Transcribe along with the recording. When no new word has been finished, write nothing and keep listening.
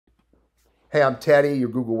Hey, I'm Teddy, your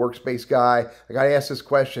Google Workspace guy. I got to ask this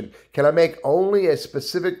question. Can I make only a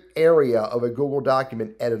specific area of a Google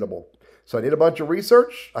document editable? So I did a bunch of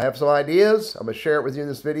research. I have some ideas. I'm going to share it with you in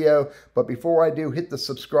this video. But before I do, hit the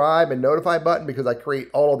subscribe and notify button because I create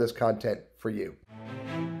all of this content for you.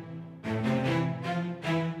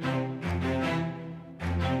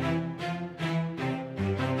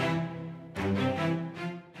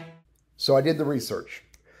 So I did the research.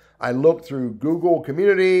 I looked through Google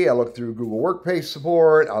Community, I looked through Google Workspace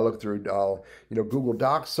support, I looked through Google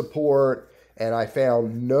Docs support, and I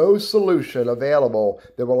found no solution available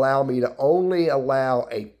that will allow me to only allow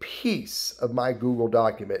a piece of my Google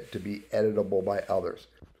document to be editable by others.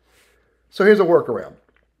 So here's a workaround.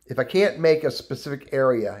 If I can't make a specific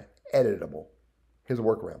area editable, here's a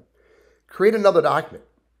workaround. Create another document.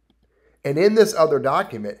 And in this other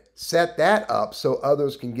document, set that up so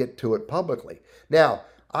others can get to it publicly. Now,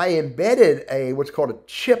 I embedded what's called a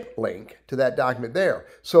chip link to that document there.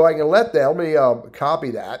 So I can let me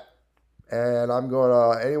copy that. And I'm going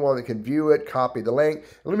to, anyone that can view it, copy the link.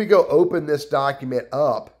 Let me go open this document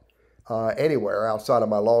up anywhere outside of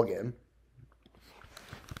my login.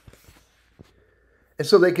 And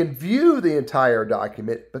so they can view the entire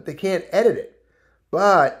document, but they can't edit it.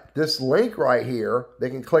 But this link right here, they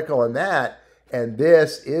can click on that. And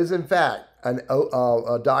this is, in fact,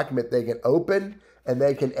 a document they can open and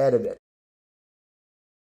they can edit it.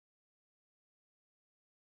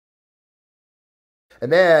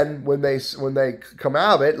 And then when they come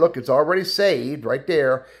out of it, look, it's already saved right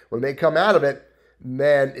there. When they come out of it,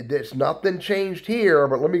 man, there's nothing changed here.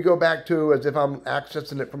 But let me go back to as if I'm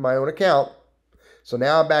accessing it from my own account. So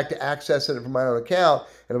now I'm back to accessing it from my own account.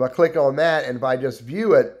 And if I click on that and if I just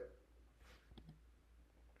view it,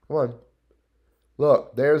 come on,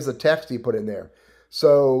 look, there's the text he put in there.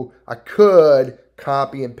 So I could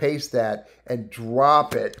copy and paste that and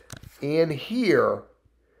drop it in here.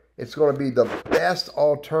 It's going to be the best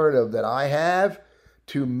alternative that I have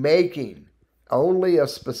to making only a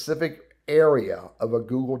specific area of a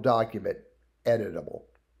Google document editable.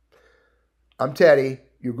 I'm Teddy,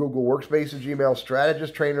 your Google Workspace and Gmail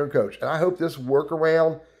strategist, trainer, and coach, and I hope this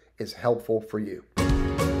workaround is helpful for you.